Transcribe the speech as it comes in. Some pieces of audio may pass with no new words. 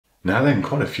Now then,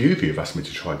 quite a few of you have asked me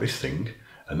to try this thing,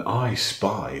 and I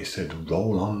Spy said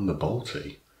roll on the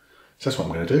Balti. So that's what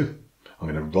I'm going to do. I'm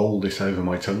going to roll this over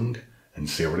my tongue and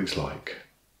see what it's like.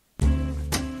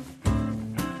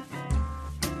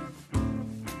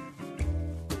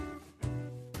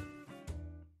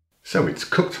 So it's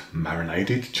cooked,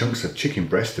 marinated chunks of chicken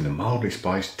breast in a mildly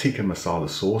spiced tikka masala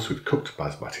sauce with cooked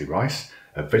basmati rice,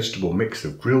 a vegetable mix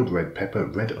of grilled red pepper,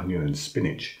 red onion and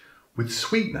spinach with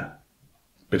sweetener.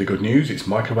 Bit of good news, it's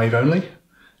microwave only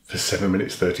for 7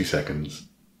 minutes 30 seconds.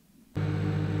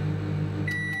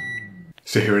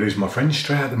 So here it is, my friends,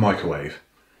 straight out of the microwave.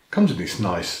 Comes in this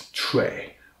nice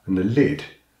tray and the lid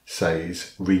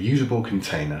says reusable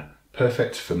container,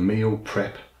 perfect for meal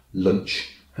prep,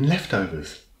 lunch and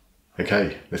leftovers.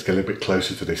 Okay, let's get a little bit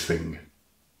closer to this thing.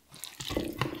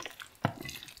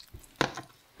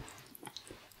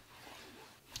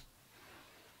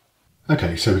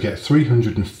 Okay, so we get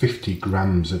 350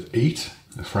 grams of eat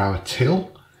for our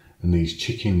till, and these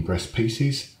chicken breast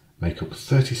pieces make up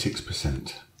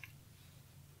 36%.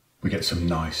 We get some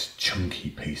nice chunky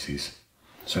pieces.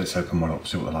 So let's open one up,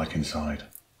 see what they're like inside.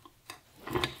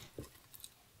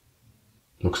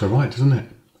 Looks alright, doesn't it?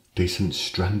 Decent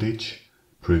strandage,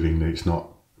 proving that it's not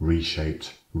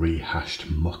reshaped, rehashed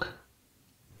muck.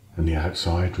 And the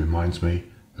outside reminds me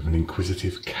of an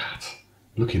inquisitive cat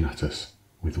looking at us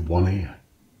with one ear.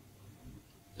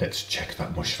 Let's check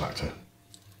that mush factor.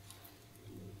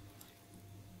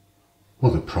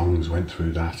 Well, the prongs went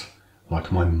through that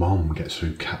like my mom gets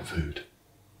through cat food.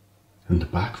 And the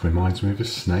back reminds me of a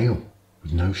snail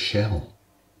with no shell.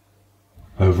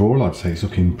 Overall, I'd say it's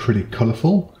looking pretty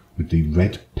colourful with the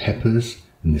red peppers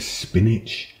and the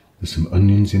spinach. There's some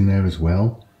onions in there as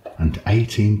well, and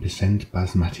 18%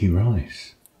 basmati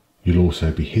rice. You'll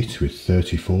also be hit with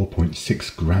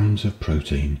 34.6 grams of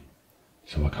protein,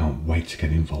 so I can't wait to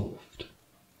get involved.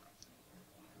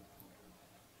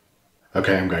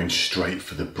 Okay, I'm going straight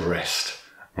for the breast.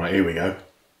 Right, here we go.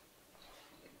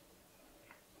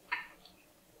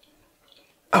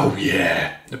 Oh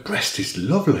yeah, the breast is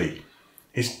lovely.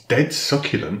 It's dead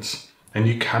succulent, and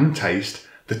you can taste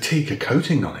the tikka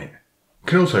coating on it. You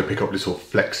can also pick up little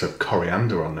flecks of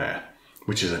coriander on there,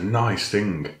 which is a nice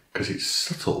thing because it's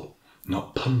subtle,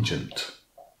 not pungent.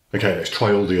 Okay, let's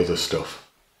try all the other stuff.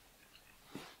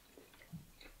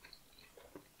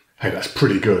 Hey, that's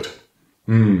pretty good.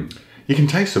 You can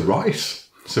taste the rice,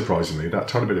 surprisingly, that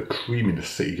tiny bit of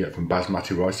creaminess that you get from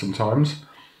basmati rice sometimes.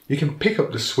 You can pick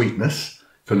up the sweetness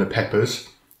from the peppers.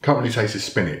 Can't really taste the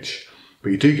spinach,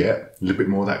 but you do get a little bit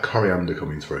more of that coriander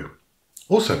coming through.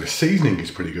 Also, the seasoning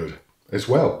is pretty good as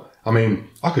well. I mean,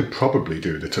 I could probably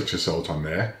do the touch of salt on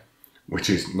there, which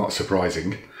is not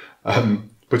surprising,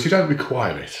 but you don't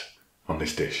require it on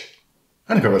this dish.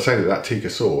 And I've got to say that tikka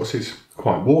sauce is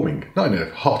quite warming, not in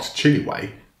a hot, chilly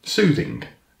way, soothing,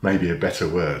 maybe a better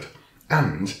word.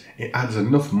 And it adds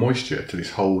enough moisture to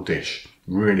this whole dish.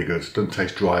 Really good, doesn't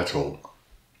taste dry at all.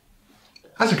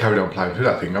 As I carried on playing through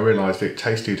that thing, I realised it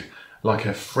tasted like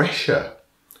a fresher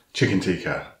chicken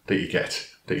tikka that you get,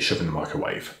 that you shove in the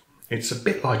microwave. It's a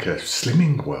bit like a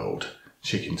Slimming World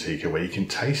chicken tikka where you can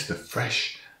taste the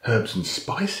fresh herbs and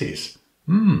spices.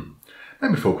 Made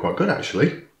me feel quite good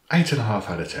actually. 8.5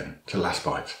 out of 10 to last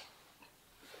bite.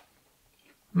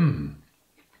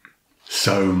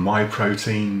 So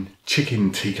Myprotein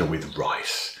chicken tikka with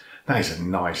rice. That is a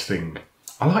nice thing.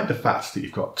 I like the fact that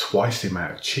you've got twice the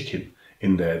amount of chicken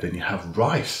in there than you have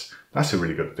rice. That's a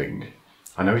really good thing.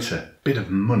 I know it's a bit of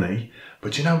money,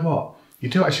 but you know what? You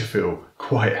do actually feel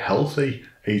quite healthy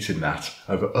eating that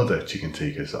over other chicken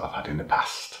tikkas that I've had in the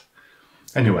past.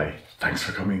 Anyway, thanks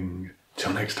for coming.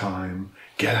 Till next time,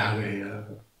 get out of here.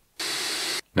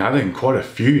 Now then, quite a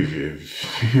few of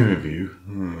you.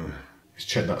 Let's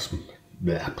check that some.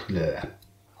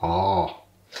 Oh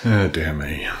dear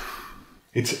me.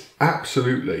 It's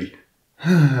absolutely